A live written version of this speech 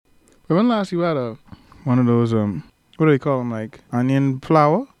When last you had one of those what do they call them, like onion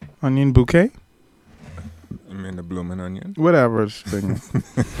flower, onion bouquet? You mean the blooming onion? Whatever it's thing.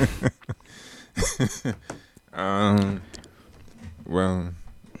 Well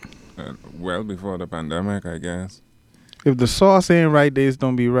before the pandemic, I guess. If the sauce ain't right, days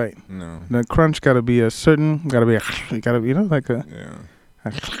don't be right. No. The crunch gotta be like a Yeah.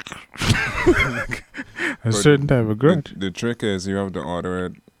 a certain type of crunch. The trick is you have to order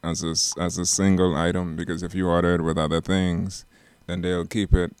it as a single item, because if you order it with other things, then they'll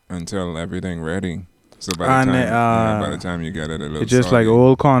keep it until everything ready. So by the time you get it, a little it's just soggy. like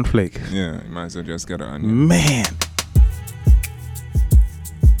old cornflake. Yeah, you might as well just get an onion. Man.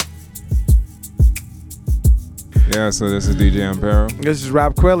 Yeah, so this is DJ Ampero. This is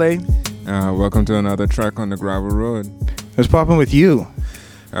Rob Quelle. Welcome to another track on the gravel road. What's popping with you?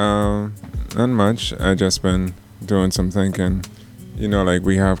 Not much. I just been doing some thinking. You know, like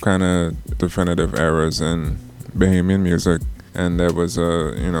we have kind of definitive eras in Bahamian music, and there was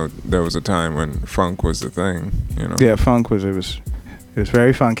a time when funk was the thing. You know. Yeah, funk was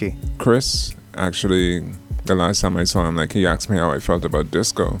very funky. Chris, actually, the last time I saw him, like he asked me how I felt about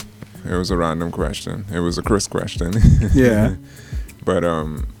disco. It was a random question. It was a Chris question. Yeah. But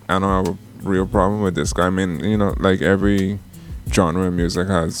I don't have a real problem with disco. I mean, you know, like every genre of music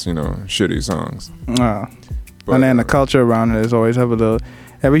has, you know, shitty songs. But, and then the culture around it is always have a little.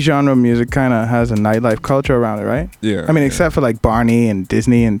 Every genre of music kind of has a nightlife culture around it, right? Yeah. I mean, except for like Barney and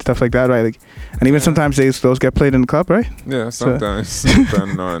Disney and stuff like that, right? Like, and even sometimes those get played in the club, right? Yeah, sometimes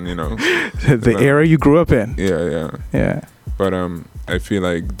depending on, you know, the era you grew up in. Yeah. But I feel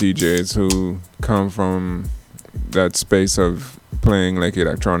like DJs who come from that space of playing like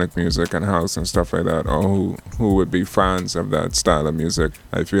electronic music and house and stuff like that, or who would be fans of that style of music,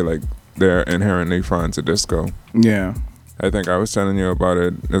 I feel like they're inherently fans of disco. Yeah. I think I was telling you about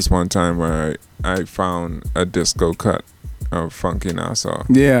it this one time where I found a disco cut of Funky Nassau.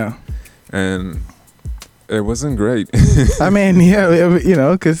 Yeah. And it wasn't great. I mean, yeah, you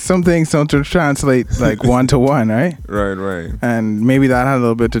know, because some things don't translate like one to one, right? Right. And maybe that had a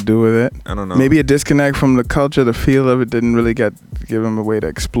little bit to do with it. I don't know. Maybe a disconnect from the culture, the feel of it didn't really give him a way to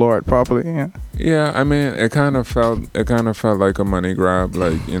explore it properly. Yeah. Yeah, I mean, it kind of felt like a money grab.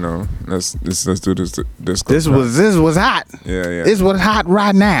 Like, you know, let's do this disco. This was hot. Yeah. This was hot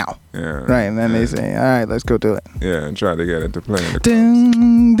right now. Yeah. Right, and then they say, all right, let's go do it. Yeah, and try to get it to play in the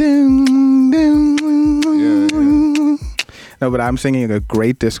Ding, ding, ding. Yeah. No, but I'm singing a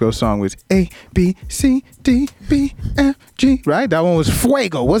great disco song with A, B, C, D, B, F, G. Right? That one was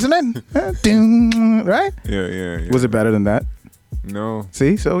Fuego, wasn't it? Ding, right? Yeah. Was it better than that? No.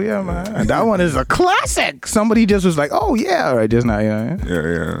 See? So, yeah, man. And that one is a classic. Somebody just was like, oh, yeah. Right, just now,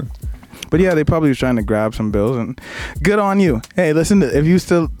 Yeah. But, yeah, they probably was trying to grab some bills. And good on you. Hey, if you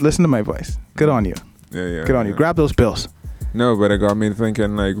still listen to my voice, good on you. Yeah. Good on you. Grab those bills. No, but it got me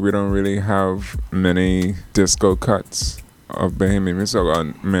thinking, like, we don't really have many disco cuts of Bahamian music.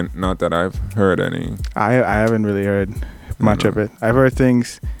 Not that I've heard any. I haven't really heard much of it. I've heard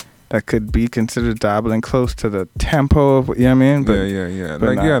things that could be considered dabbling close to the tempo of, you know what I mean? But, yeah.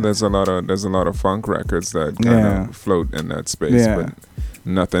 But like, there's a lot of funk records that kind of float in that space, but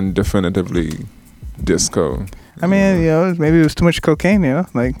nothing definitively disco. I mean, you know, maybe it was too much cocaine, you know?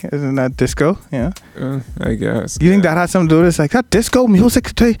 Like, isn't that disco? Yeah. I guess. You think that had something to do with it? It's like, that disco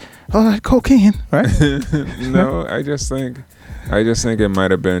music, all that cocaine, right? No, I just think it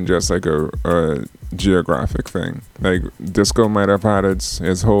might have been just like a geographic thing. Like, disco might have had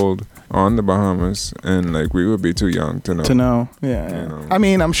its hold on the Bahamas, and like we would be too young to know. Yeah. You know. I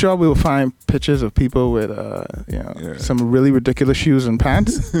mean, I'm sure we'll find pictures of people with, some really ridiculous shoes and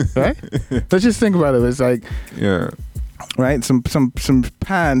pants, right? Let's just think about it. It's like, right, some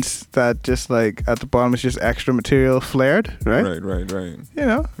pants that just like at the bottom is just extra material flared, right? Right. You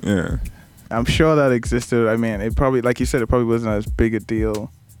know. Yeah. I'm sure that existed. I mean, it probably, like you said, it probably wasn't as big a deal.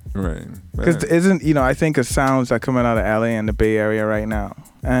 Right. Because I think of sounds that coming out of LA and the Bay Area right now.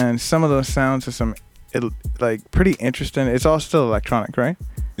 And some of those sounds are pretty interesting. It's all still electronic, right?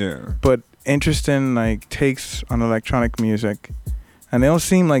 Yeah. But interesting, like, takes on electronic music. And they don't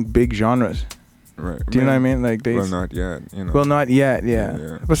seem like big genres. Right. Do you know what I mean? Like well, not yet, you know. Well, not yet,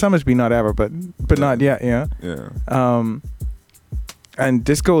 yeah. But some must be not ever, but not yet, yeah. Yeah. And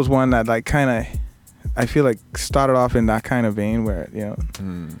disco is one that, like, kind of, I feel like started off in that kind of vein where, you know,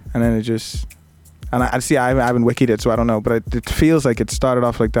 and then it just, and I haven't wikied it, so I don't know, but it feels like it started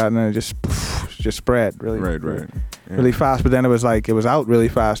off like that and then it just spread really, really fast. But then it was out really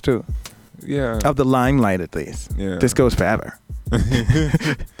fast too. Yeah. Of the limelight, at least. Yeah. Disco's forever.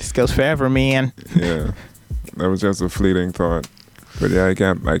 Disco's forever, man. Yeah. That was just a fleeting thought. But yeah, I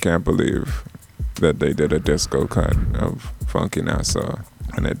can't believe that they did a disco cut of Funky Nassau,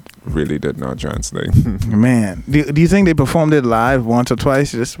 and it really did not translate. Man, do you think they performed it live once or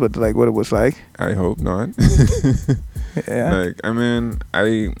twice, just with like what it was like? I hope not. Yeah. Like, I mean,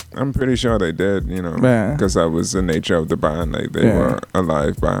 I'm pretty sure they did, you know, Yeah. because that was the nature of the band. Like, they Yeah. were a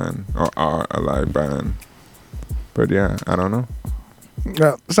live band, or are a live band. But yeah, I don't know.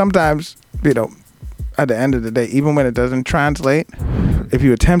 Well, sometimes, you know, at the end of the day, even when it doesn't translate, if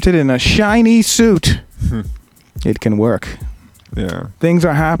you attempt it in a shiny suit, it can work. Yeah. Things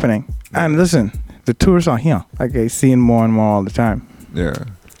are happening. And listen, the tours are here. Like, I see more and more all the time. Yeah.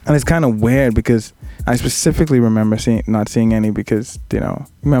 And it's kind of weird because I specifically remember not seeing any because, you know,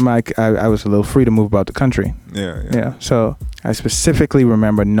 remember I was a little free to move about the country. Yeah. So I specifically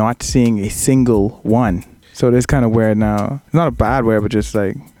remember not seeing a single one. So it is kind of weird now. Not a bad way, but just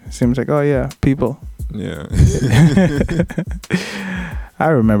like, it seems like, oh yeah, people. Yeah. I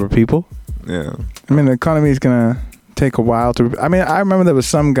remember people. Yeah. I mean, the economy is going to take a while to... I mean, I remember there was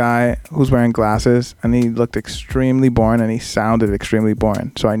some guy who's wearing glasses and he looked extremely boring and he sounded extremely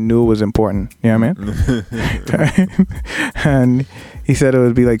boring. So I knew it was important. You know what I mean? And he said it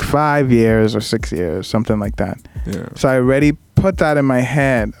would be like 5 years or 6 years, something like that. Yeah. So I already put that in my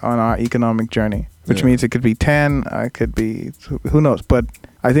head on our economic journey, which means it could be 10, it could be... Who knows? But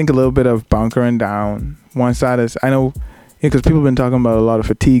I think a little bit of bunkering down. One side is... I know... Because people have been talking about a lot of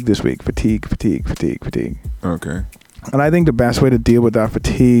fatigue this week. Fatigue. Okay. And I think the best way to deal with that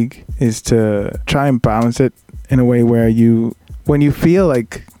fatigue is to try and balance it in a way where when you feel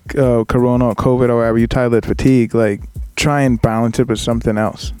like corona or COVID or whatever, you title it fatigue, like try and balance it with something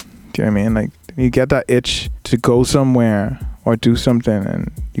else. Do you know what I mean? Like you get that itch to go somewhere or do something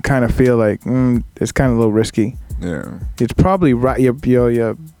and you kind of feel like it's kind of a little risky. Yeah. It's probably right, your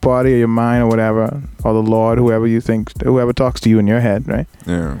body or your mind or whatever, or the Lord, whoever talks to you in your head, right?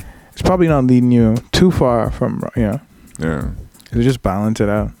 Yeah. It's probably not leading you too far from, you know. Yeah. To just balance it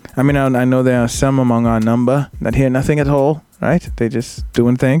out. I mean, I know there are some among our number that hear nothing at all, right? They just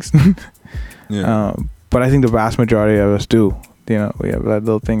doing things. Yeah. But I think the vast majority of us do. You know, we have that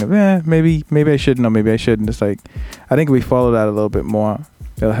little thing of, maybe I shouldn't, or maybe I shouldn't. It's like, I think if we follow that a little bit more,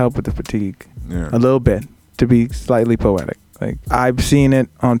 it'll help with the fatigue. Yeah. A little bit, to be slightly poetic. Like, I've seen it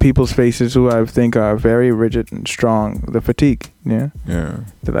on people's faces who I think are very rigid and strong. The fatigue, yeah. Yeah.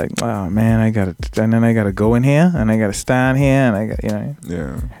 They're like, oh man, I gotta go in here, and I gotta stand here, and I got, you know.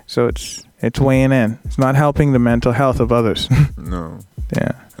 Yeah. So it's weighing in. It's not helping the mental health of others. No.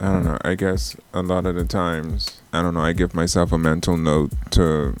 Yeah. I don't know. I guess a lot of the times, I give myself a mental note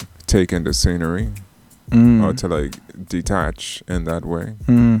to take in the scenery or to like detach in that way.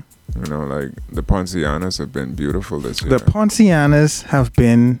 You know, like the Poncianas have been beautiful this year. The Poncianas have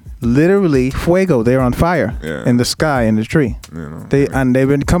been literally fuego. They're on fire in the sky, in the tree. You know, and they've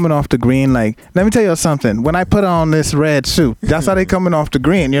been coming off the green. Like, let me tell you something. When I put on this red suit, that's how they coming off the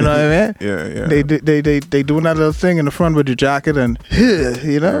green. You know what I mean? Yeah. They doing that little thing in the front with your jacket and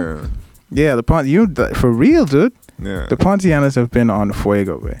you know. Yeah, for real, dude. Yeah. The Poncianas have been on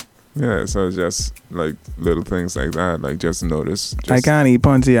fuego, man. Yeah, so it's just like little things like that, like just notice. I can't eat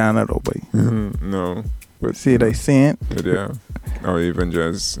Ponciana though, boy. No. But see, they see it. But yeah. Or even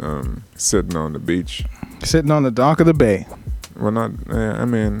just sitting on the beach. Sitting on the dock of the bay. Well,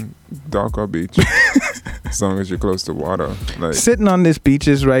 dock or beach. As long as you're close to water. Like sitting on these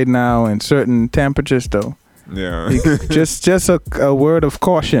beaches right now in certain temperatures though. Yeah. just a word of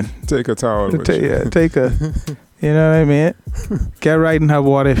caution. Take a towel with you. Take a... You know what I mean? Get right in hot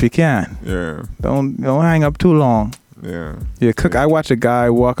water if you can. Yeah. Don't hang up too long. Yeah. I watched a guy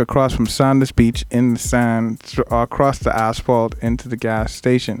walk across from Sanders Beach in the sand, across the asphalt into the gas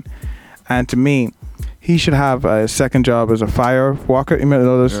station. And to me, he should have a second job as a fire walker. You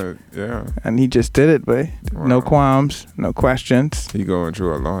know those? Yeah. And he just did it, boy. Wow. No qualms, no questions. He going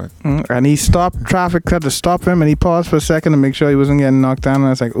through a lot. And he stopped traffic, had to stop him, and he paused for a second to make sure he wasn't getting knocked down. And I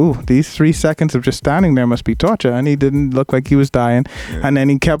was like, ooh, these 3 seconds of just standing there must be torture. And he didn't look like he was dying. Yeah. And then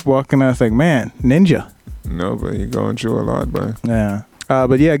he kept walking. I was like, man, ninja. No, but he going through a lot, boy. Yeah.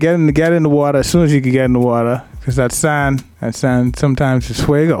 But yeah, get in the water as soon as you can get in the water, because that sand sometimes is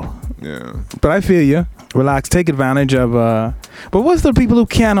fuego. Yeah. But I feel you. Relax. Take advantage of... But what's the people who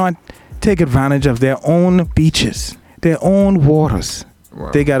cannot take advantage of their own beaches, their own waters?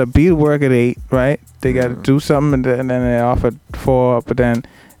 Wow. They got to be at work at 8, right? They got to do something, and then they off at 4, but then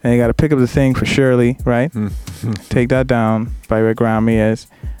they got to pick up the thing for Shirley, right? Take that down by where Grammy is.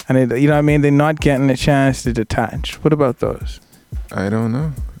 And you know what I mean? They're not getting a chance to detach. What about those? I don't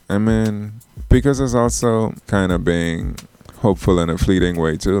know. I mean, because it's also kind of being hopeful in a fleeting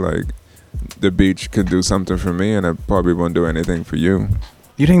way too. Like, the beach could do something for me, and it probably won't do anything for you.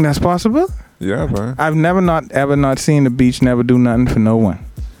 You think that's possible? Yeah, man. I've never not seen the beach never do nothing for no one.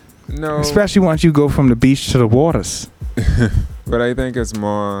 No. Especially once you go from the beach to the waters. But I think it's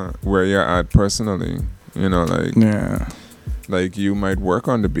more where you're at personally. You know, like Yeah. like you might work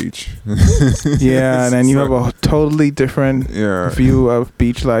on the beach. Yeah, and then you So- have a totally different Yeah. view of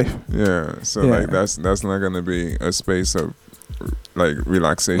beach life. Yeah. So Yeah. like that's not gonna be a space of like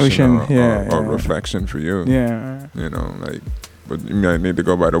relaxation Ocean, or yeah. reflection for you. Yeah. You know, like, but you might need to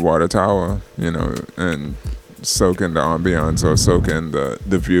go by the water tower, you know, and soak in the ambiance or soak in the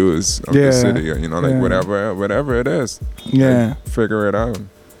views of Yeah. the city, or, you know, like Yeah. whatever it is. Yeah. Like, figure it out.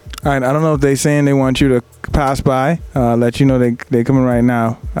 All right, I don't know if they saying they want you to pass by. Let you know they coming right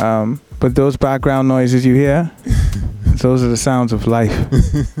now. But those background noises you hear, those are the sounds of life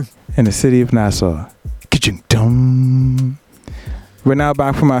in the city of Nassau. Ka-ching-dum. We're now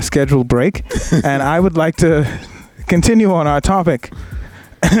back from our scheduled break, and I would like to continue on our topic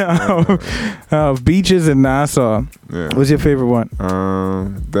of beaches in Nassau. Yeah. What's your favorite one?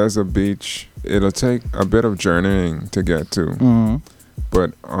 There's a beach. It'll take a bit of journeying to get to, Mm-hmm.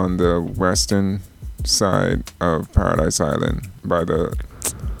 but on the western side of Paradise Island by the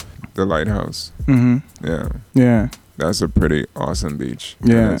lighthouse. Mm-hmm. Yeah. Yeah. That's a pretty awesome beach.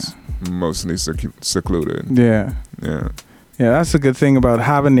 Yeah. And it's mostly secluded. Yeah. Yeah. Yeah, that's a good thing about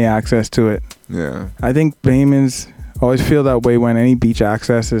having the access to it. Yeah. I think Bahamians always feel that way when any beach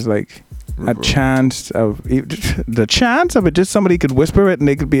access is like a chance of the chance of it. Just somebody could whisper it, and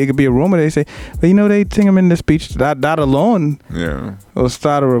it could be a rumor. They say, "Well, you know, they think I'm in this beach." That alone Yeah. will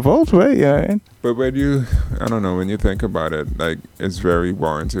start a revolt, right? Yeah. But when I don't know, when you think about it, like, it's very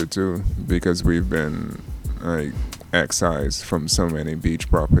warranted too, because we've been like excised from so many beach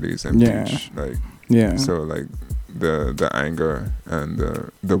properties and Yeah. beach, like, Yeah. so like the anger and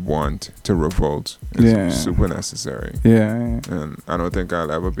the want to revolt is Yeah. super necessary. Yeah. And I don't think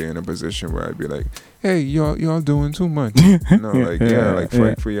I'll ever be in a position where I'd be like, "Hey, y'all doing too much." No, like Yeah.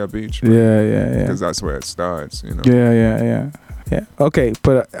 fight for your beach, Yeah. because that's where it starts, you know. Yeah. Okay,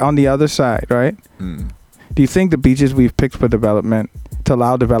 but on the other side, right? Mm. Do you think the beaches we've picked for development to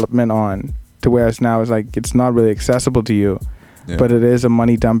allow development on to where it's now is like it's not really accessible to you, Yeah. but it is a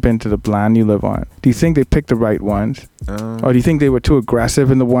money dump into the land you live on? Do you think they picked the right ones, or do you think they were too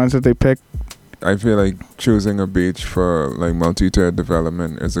aggressive in the ones that they picked? I feel like choosing a beach for like multi-tier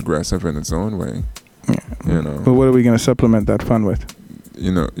development is aggressive in its own way. Yeah. You know. But what are we going to supplement that fund with?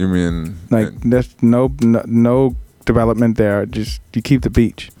 You know, you mean Like there's no development there. Just you keep the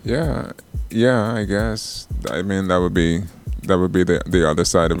beach. Yeah, I guess. I mean, that would be the other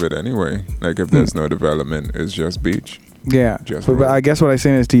side of it anyway. Like, if there's no development, it's just beach. Yeah. Just But road. I guess what I'm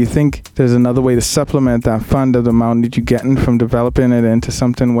saying is, do you think there's another way to supplement that fund of the amount that you're getting from developing it into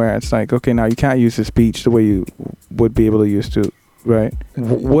something where it's like, okay, now you can't use this beach the way you would be able to used to, right?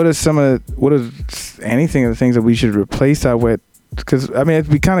 What are anything of the things that we should replace that with? Because I mean,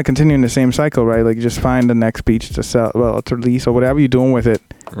 we kind of continuing the same cycle, right? Like, you just find the next beach to sell, well, to lease or whatever you're doing with it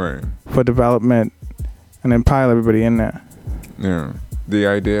Right. for development, and then pile everybody in there. Yeah. The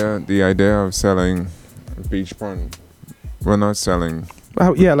idea of selling beachfront. We're not selling.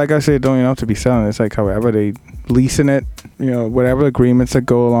 Well, yeah, like I said, don't even have to be selling. It's like however they leasing it, whatever agreements that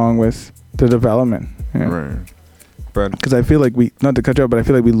go along with the development. Yeah. Right. But Because I feel like not to cut you off, but I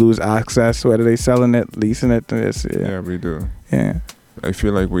feel like we lose access whether they selling it, leasing it. yeah, we do. Yeah. I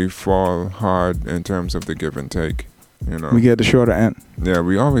feel like we fall hard in terms of the give and take. You know. We get the shorter end. Yeah,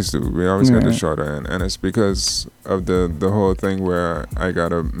 we always do. We always get the Yeah. shorter end, and it's because of the whole thing where I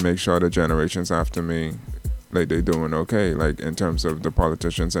gotta make sure the generations after me, like, they doing okay. Like, in terms of the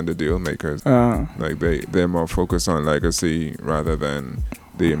politicians and the deal makers, like they're more focused on legacy rather than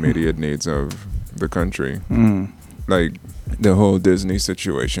the immediate needs of the country. Like the whole Disney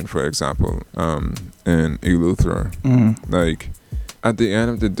situation, for example, in Eleuthera. Like, at the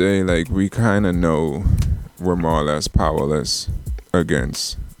end of the day, like, we kind of know we're more or less powerless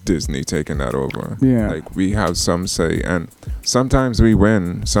against Disney taking that over. Yeah. Like, we have some say, and sometimes we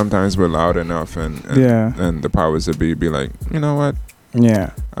win, sometimes we're loud enough, and Yeah. and the powers that be like, you know what, Yeah.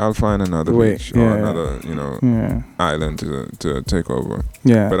 I'll find another Wait, beach yeah. or another, Yeah. island to take over.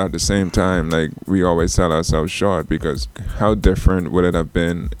 Yeah. But at the same time, like, we always sell ourselves short, because how different would it have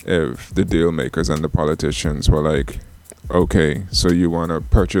been if the deal makers and the politicians were like, okay, so you want to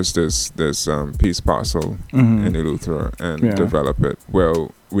purchase this peace parcel in Eleuthera and Yeah. develop it.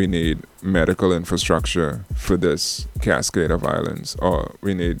 Well, we need medical infrastructure for this cascade of islands, or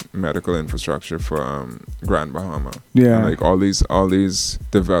we need medical infrastructure for Grand Bahama. Yeah. And, like, all these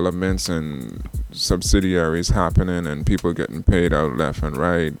developments and subsidiaries happening and people getting paid out left and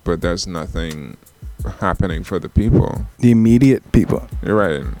right, but there's nothing happening for the people. The immediate people. You're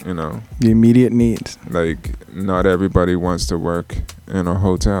right, you know. The immediate needs. Like, not everybody wants to work in a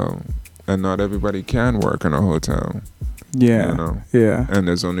hotel, and not everybody can work in a hotel. Yeah. You know? Yeah. And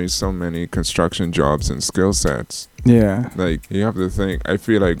there's only so many construction jobs and skill sets. Yeah. Like, you have to think, I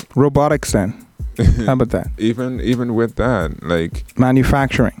feel like robotics then. How about that? Even with that, like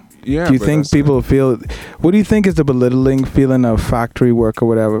manufacturing. Yeah. Do you think people feel? What do you think is the belittling feeling of factory work or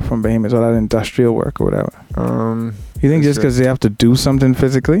whatever from Bahamas, or that industrial work or whatever? You think just because they have to do something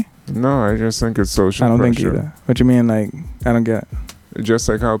physically? No, I just think it's social. I don't pressure. think either. What you mean? Like, I don't get it. Just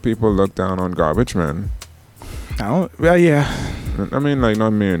like how people look down on garbage men. I don't. Well, yeah. I mean, like,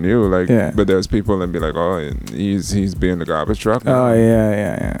 not me and you, like, yeah. But there's people that be like, oh, he's being the garbage truck now. Oh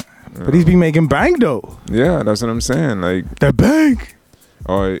yeah. But he's been making bank though. Yeah, that's what I'm saying. Like the bank.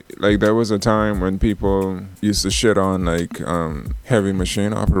 Or like there was a time when people used to shit on like heavy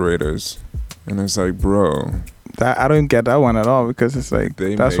machine operators, and it's like, bro, that I don't get that one at all, because it's like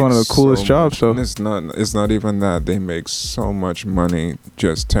that's one of the coolest jobs. So it's not even that. They make so much money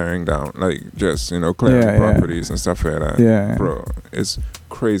just tearing down, like just clearing properties and stuff like that. Yeah, bro, it's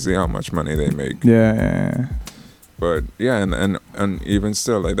crazy how much money they make. Yeah. But yeah, and even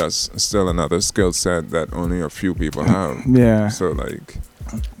still, like that's still another skill set that only a few people have. Yeah. So like.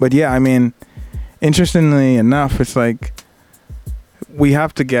 But yeah, I mean, interestingly enough, it's like we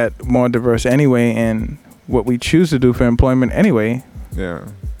have to get more diverse anyway in what we choose to do for employment anyway. Yeah.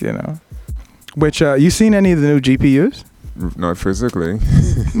 Which you seen any of the new GPUs? Not physically.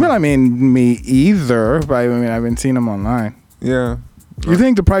 Well, I mean, me either. But I mean, I've been seeing them online. Yeah. You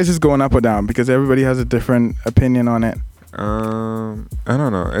think the price is going up or down? Because everybody has a different opinion on it. I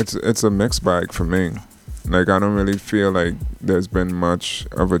don't know. It's a mixed bag for me. Like, I don't really feel like there's been much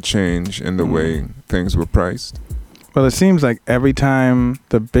of a change in the way things were priced. Well, it seems like every time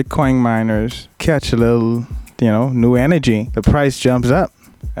the Bitcoin miners catch a little, new energy, the price jumps up.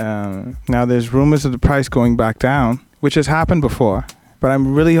 Now there's rumors of the price going back down, which has happened before. But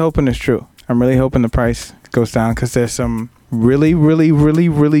I'm really hoping it's true. I'm really hoping the price goes down, because there's some really, really, really,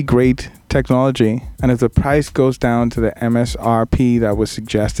 really great technology. And if the price goes down to the MSRP that was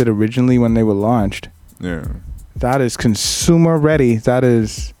suggested originally when they were launched, that is consumer ready. That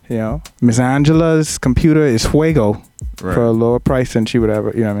is, Miss Angela's computer is fuego for a lower price than she would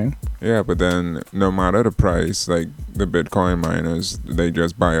ever, you know what I mean? Yeah, but then no matter the price, like the Bitcoin miners, they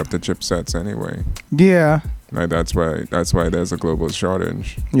just buy up the chipsets anyway. Yeah. Like that's why there's a global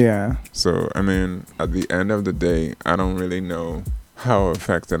shortage. Yeah. So, I mean, at the end of the day, I don't really know how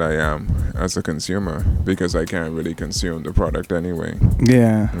affected I am as a consumer, because I can't really consume the product anyway.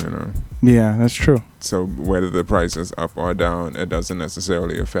 Yeah. Yeah, that's true. So whether the price is up or down, it doesn't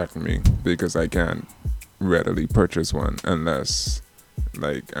necessarily affect me, because I can't readily purchase one unless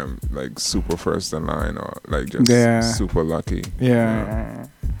like I'm like super first in line or like just super lucky. Yeah.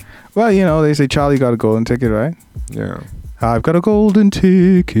 Well, they say Charlie got a golden ticket, right? Yeah. I've got a golden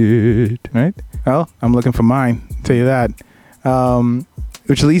ticket, right? Well, I'm looking for mine. I'll tell you that.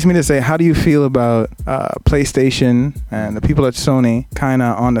 Which leads me to say, how do you feel about PlayStation and the people at Sony kind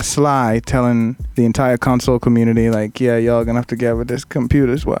of on the sly telling the entire console community, like, yeah, y'all gonna have to get with this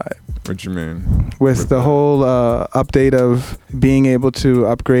computer's wide? What you mean? With the whole update of being able to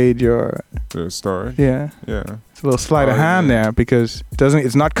upgrade your storage? Yeah. Yeah. It's a little sleight of hand there, because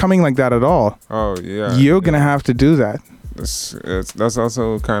it's not coming like that at all. Oh, yeah. You're gonna have to do that. That's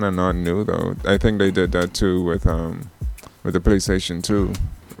also kind of not new, though. I think they did that too with the PlayStation 2.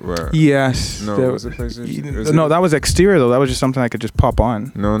 Yes. No, was it PlayStation? No, that was exterior though. That was just something I could just pop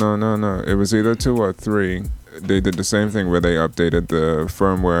on. No. It was either 2 or 3. They did the same thing where they updated the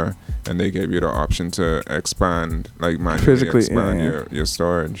firmware and they gave you the option to expand, like manually physically expand your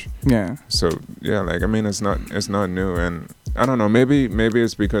storage. Yeah. So yeah, like I mean, it's not new, and I don't know. Maybe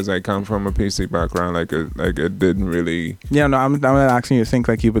it's because I come from a PC background. Like it didn't really. Yeah. No, I'm not asking you to think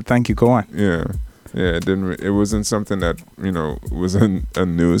like you, but thank you. Go on. Yeah. Yeah, it wasn't something that, was a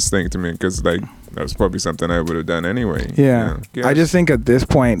news thing to me, because, like, that was probably something I would have done anyway. Yeah. I just think at this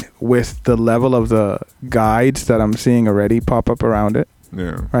point, with the level of the guides that I'm seeing already pop up around it,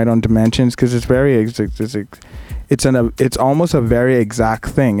 right, on dimensions, because it's very, it's almost a very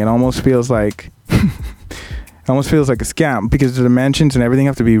exact thing. It almost feels like, a scam, because the dimensions and everything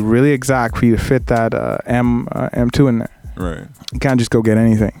have to be really exact for you to fit that M2 in there. Right. You can't just go get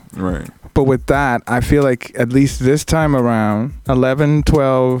anything. Right. But with that, I feel like at least this time around, 11,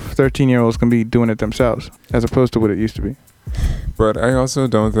 12, 13-year-olds can be doing it themselves, as opposed to what it used to be. But I also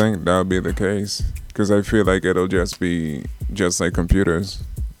don't think that'll be the case, because I feel like it'll just be just like computers.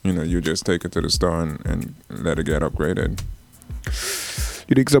 you just take it to the store and let it get upgraded.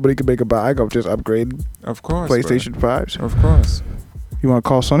 You think somebody could make a bag of just upgrade Of course. PlayStation 5s? Of course. You want to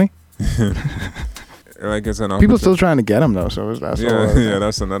call Sony? Like it's an People still trying to get them though, so that's all. Yeah,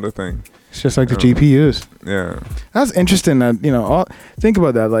 that's another thing. It's just like the GPUs. Yeah. That's interesting that, think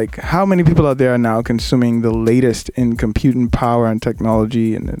about that. Like, how many people out there are now consuming the latest in computing power and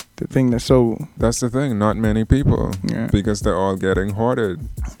technology, and the thing that's so... That's the thing. Not many people. Yeah. Because they're all getting hoarded.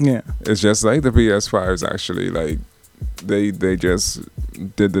 Yeah. It's just like the PS5s, actually. Like, they just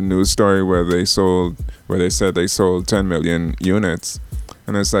did the news story where they said they sold 10 million units.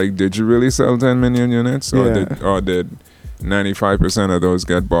 And it's like, did you really sell 10 million units? Or did 95% of those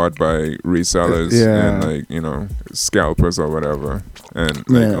get bought by resellers and scalpers or whatever, and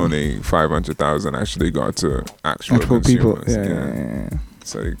only 500,000 actually got to actual consumers. Yeah.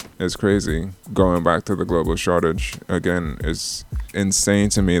 It's like, it's crazy. Going back to the global shortage again, is insane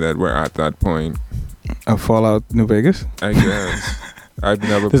to me that we're at that point. Of Fallout New Vegas? I guess. I've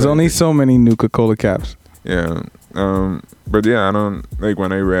never. There's only so many Nuka-Cola caps. Yeah. But yeah, I don't like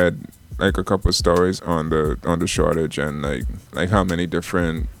when I read like a couple of stories on the shortage and like how many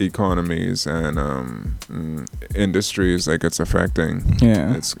different economies and industries like it's affecting.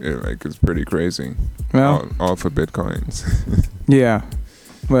 Yeah, it's pretty crazy. Well, all for bitcoins. Yeah,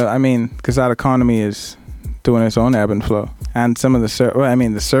 well, I mean, because that economy is doing its own ebb and flow, and some of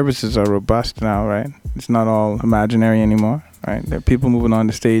the services are robust now, right? It's not all imaginary anymore, right? There are people moving on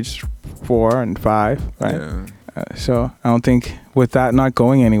to stage 4 and 5, right? Yeah. So I don't think with that not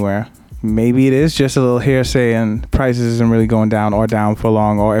going anywhere, maybe it is just a little hearsay and prices isn't really going down or down for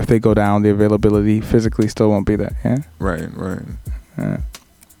long, or if they go down, the availability physically still won't be there. Yeah. Right.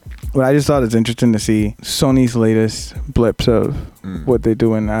 But I just thought it's interesting to see Sony's latest blips of what they're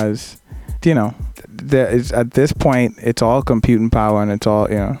doing as, at this point, it's all computing power and it's all,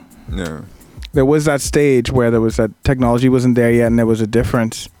 Yeah. There was that stage where there was that technology wasn't there yet and there was a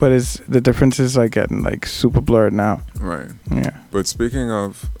difference, but the difference is like getting like super blurred now. Right. Yeah. But speaking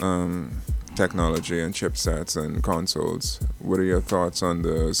of technology and chipsets and consoles, what are your thoughts on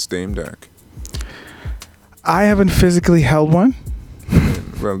the Steam Deck? I haven't physically held one.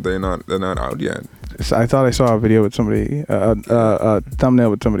 Well, they're not out yet. So I thought I saw a video with somebody, a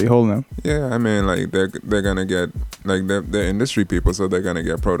thumbnail with somebody holding them. Yeah, I mean, like they're gonna get like they're industry people, so they're gonna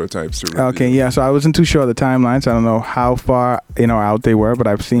get prototypes to review. Okay, yeah. So I wasn't too sure of the timelines. I don't know how far out they were, but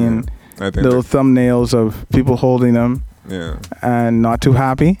I've seen little thumbnails of people holding them. Yeah. And not too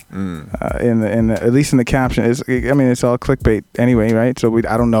happy. At least in the caption, it's all clickbait anyway, right? So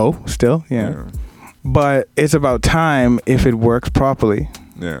I don't know still. Yeah. But it's about time, if it works properly.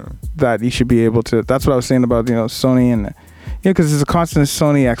 Yeah. That you should be able to. That's what I was saying about Sony and because there's a constant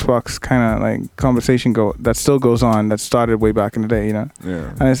Sony Xbox kind of like conversation that still goes on, that started way back in the day, Yeah.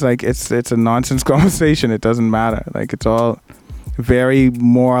 And it's like it's a nonsense conversation. It doesn't matter. Like it's all very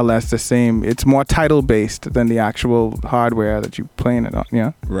more or less the same. It's more title based than the actual hardware that you're playing it on.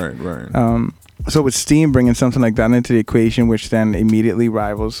 Yeah. Right. So with Steam bringing something like that into the equation, which then immediately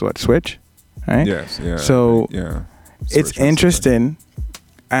rivals Switch, right? Yes. Yeah. So it's interesting.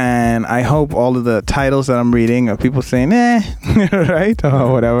 And I hope all of the titles that I'm reading of people saying, right,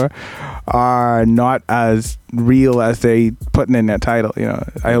 or whatever, are not as real as they putting in their title.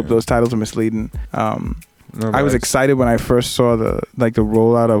 I hope those titles are misleading. I was excited when I first saw the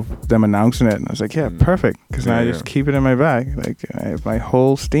rollout of them announcing it, and I was like, perfect, because now I just keep it in my bag. Like I have my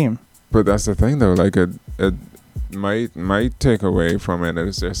whole Steam. But that's the thing, though. Like it might take away from it.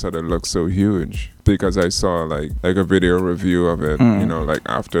 It's just that it looks so huge. Because I saw like a video review of it, like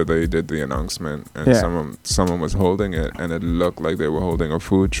after they did the announcement, and someone was holding it, and it looked like they were holding a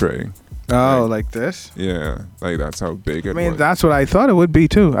food tray. Oh, like this? Yeah, like that's how big it was. I mean, that's what I thought it would be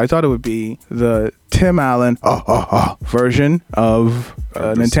too. I thought it would be the Tim Allen version of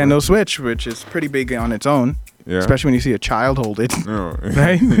Nintendo Switch, which is pretty big on its own. Yeah. Especially when you see a child hold it. Oh.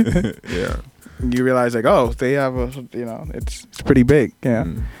 Right? Yeah. You realize they have it's pretty big. Yeah.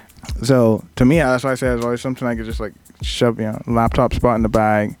 So to me, that's why I say it's always something I could just like shove, laptop spot in the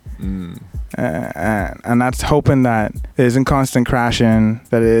bag, and that's hoping that it isn't constant crashing,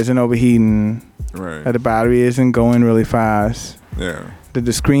 that it isn't overheating, right? That the battery isn't going really fast. Yeah. That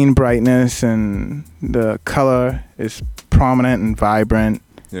the screen brightness and the color is prominent and vibrant.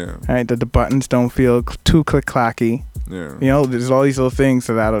 Yeah. Right. That the buttons don't feel too click-clacky. Yeah. There's all these little things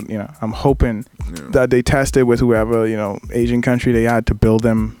that I'm hoping that they tested with whoever, Asian country they had to build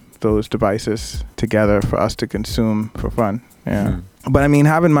those devices together for us to consume for fun. Yeah. But I mean,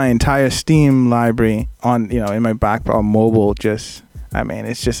 having my entire Steam library on, in my back on mobile, I mean,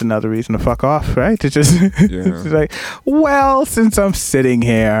 it's just another reason to fuck off, right? It's just it's Yeah. like, well, since I'm sitting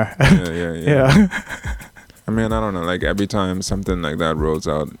here, Yeah. yeah. I mean, I don't know. Like every time something like that rolls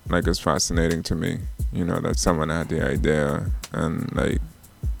out, like it's fascinating to me. You know, that someone had the idea and like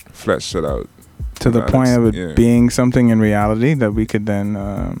fleshed it out To the That point is- of it yeah. being something in reality that we could then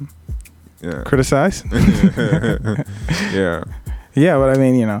Yeah. criticize. Yeah. Yeah, but I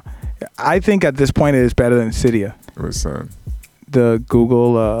mean, you know, I think at this point it is better than Cydia. It was The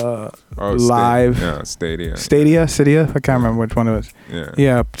Google Live Stadia. Cydia. I can't remember which one it was. Yeah.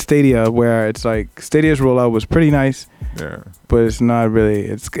 Yeah, Stadia, where it's like Stadia's rollout was pretty nice, Yeah. but it's not really.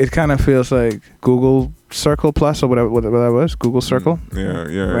 It kind of feels like Google Circle Plus or whatever that was. Google Circle. Yeah.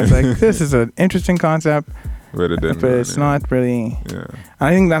 Yeah. Where it's like, this is an interesting concept, But it didn't. but it's not really. Yeah.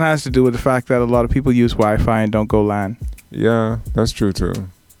 I think that has to do with the fact that a lot of people use Wi-Fi and don't go LAN. Yeah, that's true too.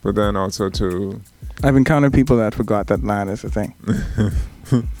 But then also too. I've encountered people that forgot that LAN is a thing.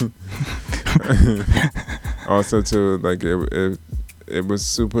 Also too, like it was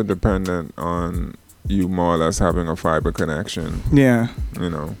super dependent on you more or less having a fiber connection. Yeah. You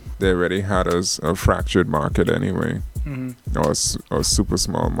know, they already had a fractured market anyway, or a super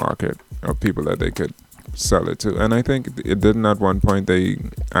small market of people that they could sell it to. And I think it didn't at one point they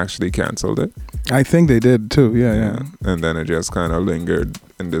actually canceled it. I think they did too. Yeah. And then it just kind of lingered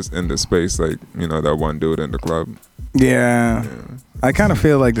in the space, like, you know, that one dude in the club. Yeah. I kind of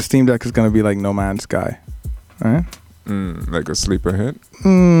feel like the Steam Deck is going to be like No Man's Sky. Right? Like a sleeper hit.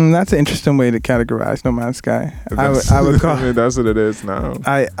 That's an interesting way to categorize No Man's Sky. I would call. I mean, that's what it is now.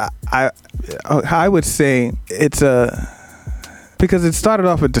 I would say it's because it started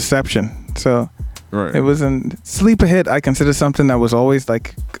off with deception. So Right. it was a sleeper hit. I consider something that was always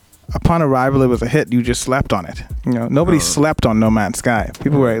like, upon arrival, it was a hit. You just slept on it. You know, nobody slept on No Man's Sky.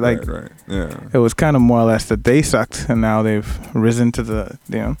 People were like, right. Yeah. it was kind of more or less that they sucked, and now they've risen to the,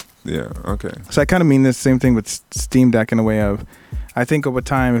 you know. Yeah. Okay. So I kind of mean the same thing with Steam Deck in a way of, I think over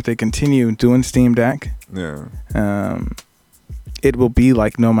time, if they continue doing Steam Deck, Yeah. it will be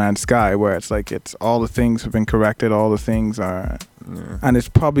like No Man's Sky, where it's like it's all the things have been corrected, all the things are, Yeah. and it's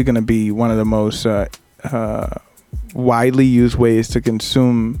probably going to be one of the most widely used ways to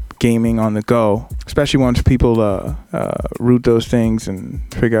consume gaming on the go, especially once people root those things and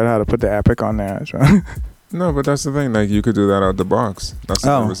figure out how to put the Epic on there as well. No, but that's the thing. Like, you could do that out the box. That's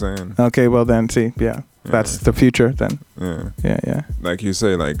what I was saying. Okay, well then, see, that's the future then. Yeah. Yeah. Like you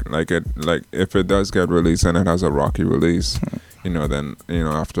say, like if it does get released and it has a rocky release, you know, then, you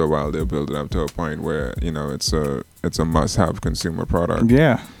know, after a while they'll build it up to a point where, you know, it's a must-have consumer product.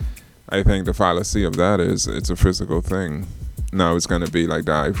 Yeah. I think the fallacy of that is it's a physical thing. Now it's going to be like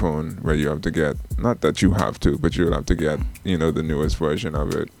the iPhone, where you have to get, not that you have to, but you'll have to get, you know, the newest version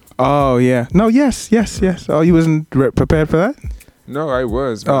of it. Oh, yeah. No, yes. Oh, you wasn't prepared for that? No, I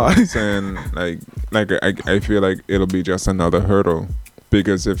was. But I'm saying, I feel like it'll be just another hurdle.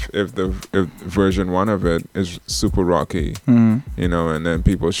 Because if version 1 of it is super rocky, you know, and then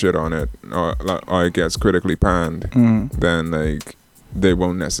people shit on it, or it gets critically panned, then, like, they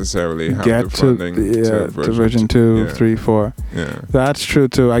won't necessarily have the funding to version 2, 3, 4. Yeah. That's true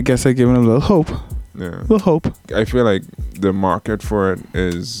too. I guess I give them a little hope. Yeah. Little hope. I feel like the market for it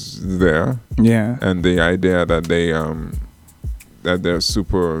is there. Yeah. And the idea that they're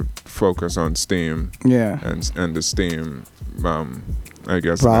super focused on Steam. Yeah. And the Steam, I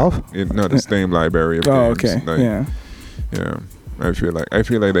guess. Valve? The Steam library of games. games. Okay. Yeah. Yeah. I feel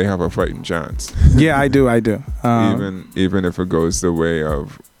like they have a fighting chance. Yeah, I do. Even if it goes the way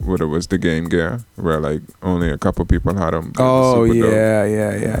of what it was, the Game Gear, where like only a couple people had them. Oh yeah.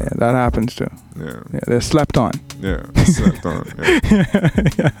 That happens too. Yeah. They're slept on. Yeah, slept on.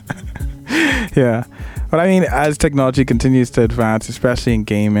 Yeah. Yeah. But I mean, as technology continues to advance, especially in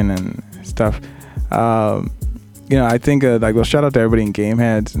gaming and stuff, you know, I think shout out to everybody in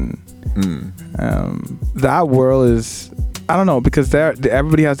Gameheads and that world is. I don't know, because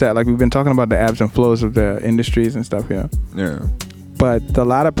everybody has that, like we've been talking about the ebbs and flows of the industries and stuff, you know. Yeah. But the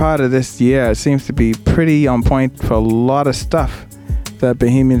latter part of this year seems to be pretty on point for a lot of stuff that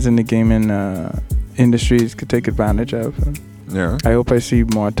bohemians in the gaming industries could take advantage of. Yeah. I hope I see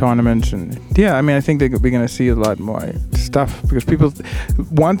more tournaments and I think we're going to see a lot more stuff, because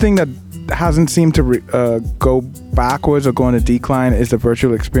one thing that hasn't seemed to go backwards or go on a decline is the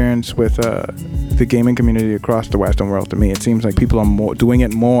virtual experience with the gaming community across the Western world. To me, it seems like people are doing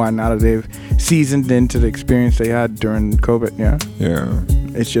it more now that they've seasoned into the experience they had during COVID.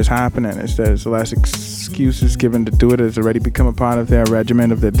 It's just happening. There's less excuses given to do it. It's already become a part of their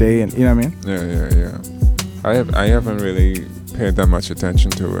regimen of their day, and you know what I mean. Yeah. I haven't really paid that much attention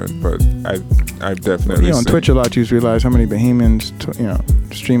to it, but I've definitely on seen. Twitch a lot. You realize how many Bahamians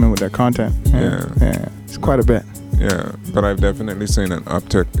streaming with their content. Yeah, it's quite a bit. Yeah, but I've definitely seen an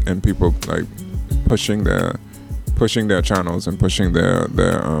uptick in people like pushing their channels and pushing their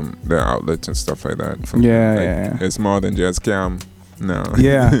outlets and stuff like that. Yeah. It's more than just Cam. No.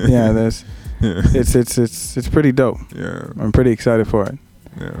 Yeah. There's. It's pretty dope. Yeah. I'm pretty excited for it.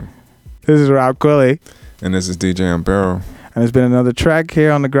 Yeah. This is Rob Quilly. And this is DJ Ampero. And it's been another track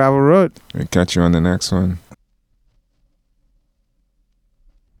here on the Gravel Road. We'll catch you on the next one.